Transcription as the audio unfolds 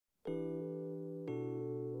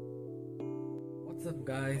What's up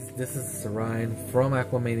guys, this is Ryan from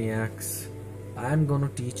Aquamaniacs. I'm gonna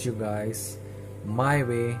teach you guys my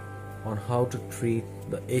way on how to treat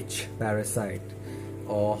the itch parasite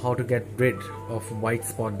or how to get rid of white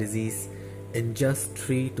spot disease in just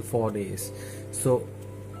 3 to 4 days. So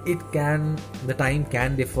the time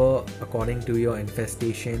can differ according to your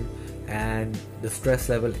infestation and the stress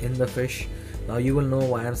level in the fish. Now you will know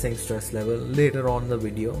why I'm saying stress level later on in the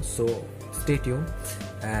video, so stay tuned.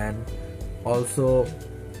 And also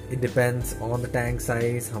it depends on the tank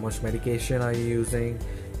size, how much medication are you using,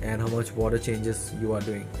 and how much water changes you are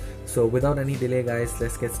doing. So without any delay guys,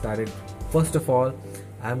 let's get started. First of all,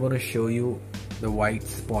 I'm going to show you the white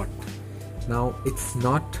spot. Now it's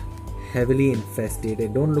not heavily infested.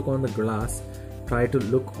 Don't look on the glass, try to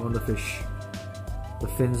look on the fish, the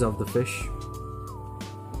fins of the fish.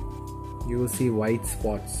 You will see white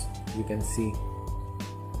spots. You can see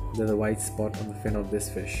there's a white spot on the fin of this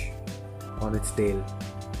fish, on its tail.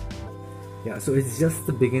 Yeah, so it's just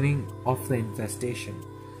the beginning of the infestation.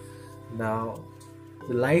 Now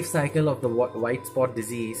the life cycle of the white spot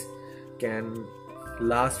disease can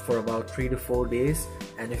last for about 3 to 4 days,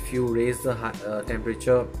 and if you raise the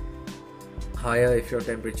temperature higher, if your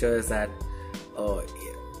temperature is at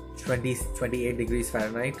 28 degrees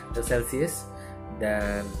Fahrenheit Celsius,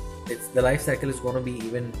 then the life cycle is going to be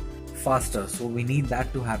even faster. So we need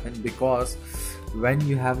that to happen, because when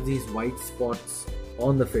you have these white spots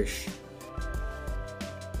on the fish,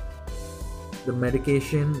 the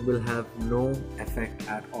medication will have no effect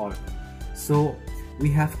at all. So we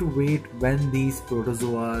have to wait when these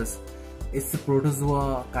protozoas, it's a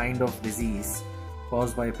protozoa kind of disease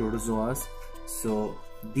caused by protozoas, so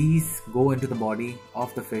these go into the body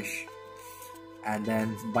of the fish and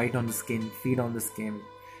then bite on the skin, feed on the skin,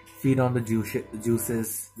 feed on the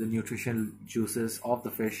juices, the nutritional juices of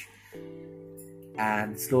the fish,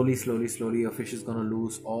 and slowly your fish is going to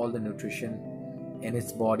lose all the nutrition in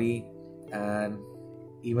its body and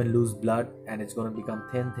even lose blood, and it's going to become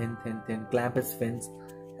thin, clamp its fins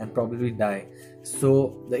and probably die.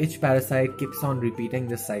 So the itch parasite keeps on repeating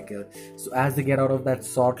this cycle. So as they get out of that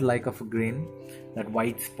salt like of a grain, that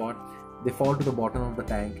white spot, they fall to the bottom of the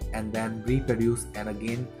tank and then reproduce and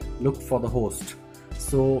again look for the host.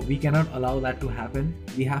 So we cannot allow that to happen.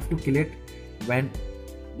 We have to kill it when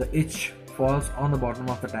the itch falls on the bottom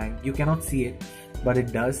of the tank. You cannot see it, but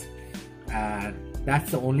it does, and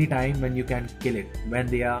that's the only time when you can kill it, when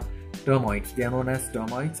they are termites. They are known as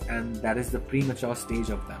termites, and that is the premature stage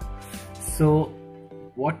of them. So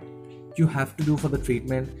what you have to do for the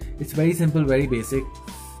treatment, it's very simple, very basic.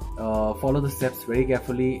 Follow the steps very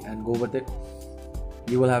carefully and go with it.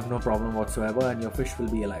 You will have no problem whatsoever and your fish will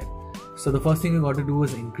be alive. So the first thing you got to do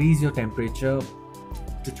is increase your temperature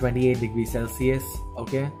to 28 degrees Celsius,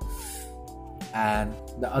 okay? And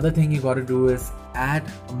the other thing you got to do is add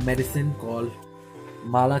a medicine called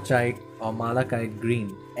malachite or malachite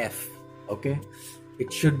green, F, okay?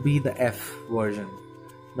 It should be the F version.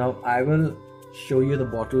 Now I will show you the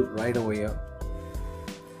bottle right over here.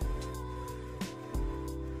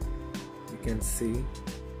 You can see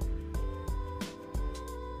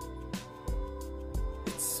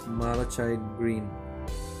it's malachite green,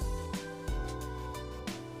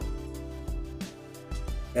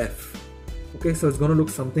 F. Okay, so it's gonna look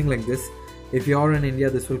something like this. If you're in India,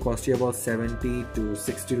 this will cost you about 70 to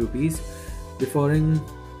 60 rupees.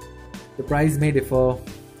 The price may differ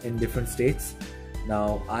in different states.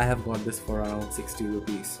 Now I have got this for around 60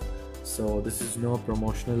 rupees. So this is no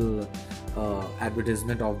promotional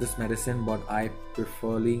advertisement of this medicine, but I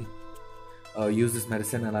preferably use this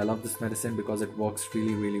medicine, and I love this medicine because it works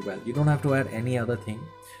really well. You don't have to add any other thing.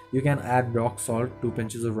 You can add rock salt, 2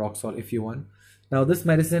 pinches of rock salt if you want. Now this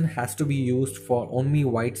medicine has to be used for only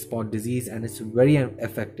white spot disease, and it's very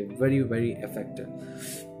effective, very effective.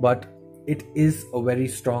 But it is a very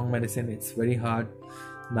strong medicine. It's very hard.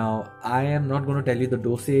 Now I am not going to tell you the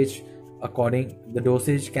dosage. The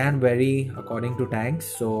dosage can vary according to tanks.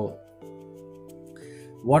 So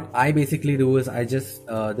what I basically do is I just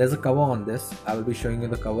there's a cover on this. I will be showing you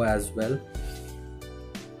the cover as well.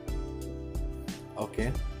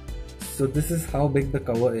 Okay, so this is how big the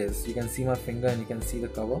cover is. You can see my finger and you can see the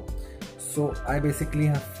cover. So I basically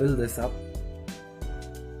have filled this up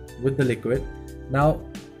with the liquid. Now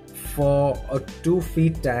for a 2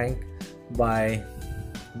 feet tank by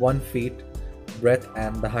 1 feet breadth,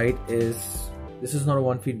 and the height is, this is not a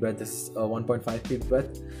 1 feet breadth, this is a 1.5 feet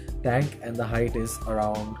breadth tank, and the height is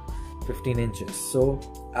around 15 inches. So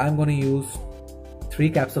I'm going to use 3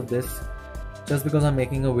 caps of this. Just because I'm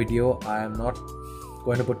making a video, I am not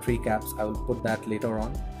going to put 3 caps. I will put that later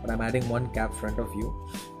on, but I'm adding 1 cap front of you,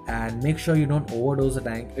 and make sure you don't overdose the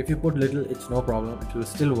tank. If you put little, it's no problem, it will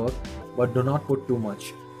still work, but do not put too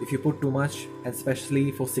much. If you put too much,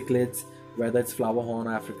 especially for cichlids, whether it's flower horn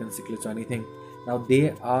or African cichlids or anything, now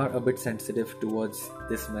they are a bit sensitive towards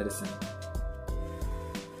this medicine.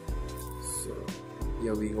 So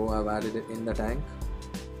here we go, I've added it in the tank.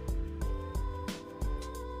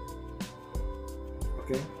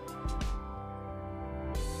 Okay.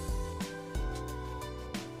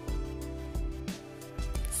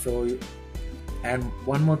 So, and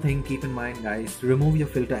one more thing, keep in mind guys, remove your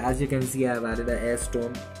filter. As you can see, I have added an air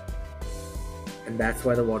stone, and that's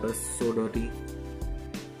why the water is so dirty,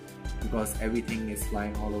 because everything is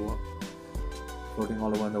flying all over, floating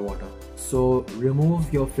all over in the water. So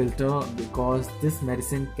remove your filter, because this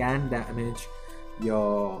medicine can damage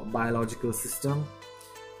your biological system,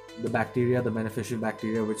 the bacteria, the beneficial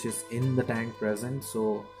bacteria which is in the tank present.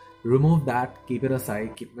 So remove that, keep it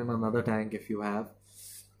aside, keep it in another tank if you have,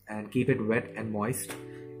 and keep it wet and moist,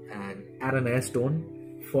 and add an air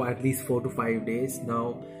stone for at least 4 to 5 days.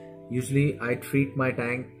 Now usually I treat my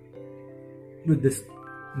tank with this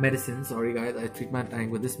medicine, sorry guys, I treat my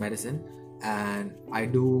tank with this medicine, and I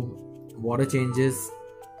do water changes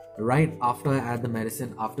right after I add the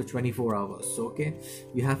medicine, after 24 hours. So okay,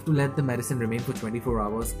 you have to let the medicine remain for 24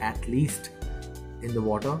 hours at least in the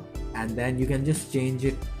water, and then you can just change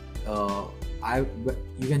it.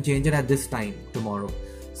 You can change it at this time tomorrow.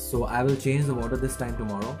 So I will change the water this time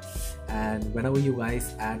tomorrow, and whenever you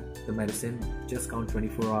guys add the medicine, just count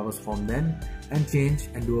 24 hours from then and change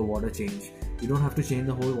and do a water change. You don't have to change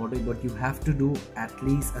the whole water, but you have to do at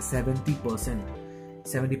least a 70%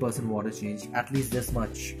 water change, at least this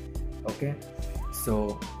much. Okay,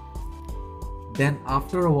 so then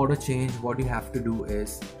after a water change, what you have to do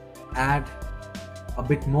is add a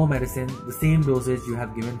bit more medicine, the same dosage you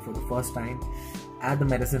have given for the first time. Add the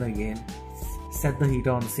medicine again, set the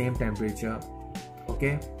heater on the same temperature.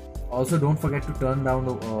 Okay, also don't forget to turn down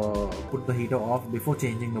the put the heater off before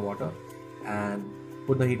changing the water, and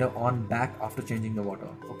put the heater on back after changing the water.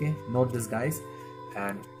 Okay, note this guys.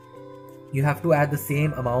 And you have to add the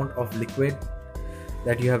same amount of liquid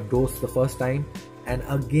that you have dosed the first time, and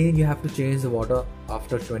again you have to change the water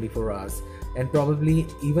after 24 hours. And probably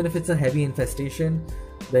even if it's a heavy infestation,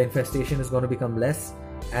 the infestation is going to become less,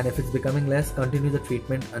 and if it's becoming less, continue the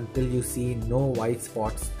treatment until you see no white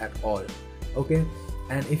spots at all. Okay,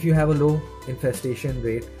 and if you have a low infestation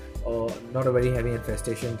rate, or not a very heavy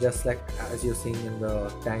infestation, just like as you're seeing in the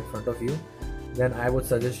tank front of you, then I would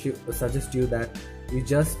suggest you that you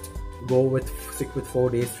just stick with 4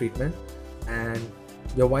 days treatment, and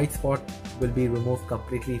your white spot will be removed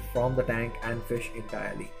completely from the tank and fish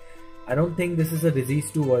entirely. I don't think this is a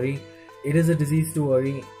disease to worry. It is a disease to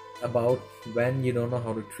worry about when you don't know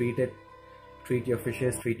how to treat it, treat your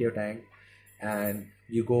fishes, treat your tank, and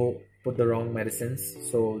you go put the wrong medicines.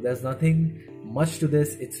 So there's nothing much to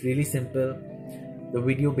this. It's really simple. The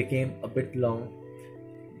video became a bit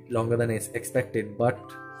longer than expected, but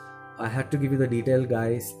I had to give you the detail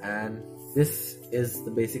guys, and this is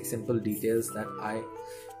the basic simple details that I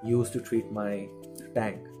use to treat my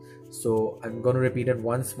tank. So I'm going to repeat it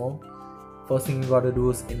once more. First thing you got to do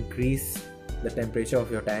is increase the temperature of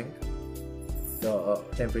your tank,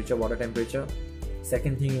 the water temperature.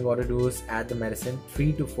 Second thing you got to do is add the medicine,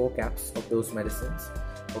 3 to 4 caps of those medicines.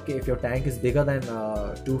 Okay, if your tank is bigger than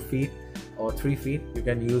 2 feet or 3 feet, you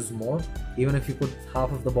can use more. Even if you put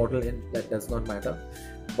half of the bottle in, that does not matter.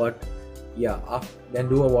 But yeah, then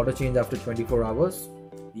do a water change after 24 hours.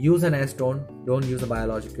 Use an air stone, don't use a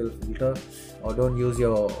biological filter, or don't use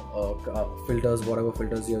your filters, whatever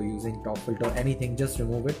filters you're using, top filter, anything, just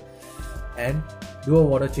remove it. And do a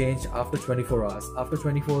water change after 24 hours. After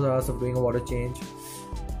 24 hours of doing a water change,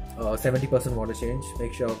 70% water change,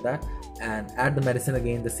 make sure of that, and add the medicine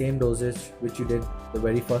again, the same dosage which you did the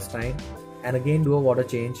very first time, and again do a water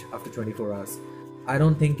change after 24 hours. I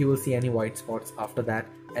don't think you will see any white spots after that,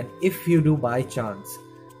 and if you do by chance,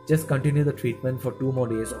 just continue the treatment for 2 more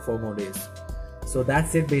days or 4 more days. So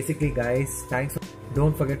that's it basically guys. Thanks.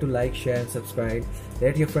 Don't forget to like, share and subscribe.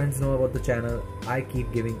 Let your friends know about the channel. I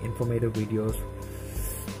keep giving informative videos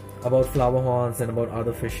about flower horns and about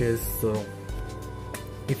other fishes. So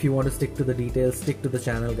if you want to stick to the details, stick to the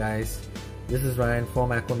channel guys. This is Ryan from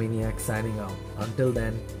Aquamaniac signing out. Until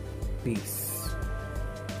then, peace.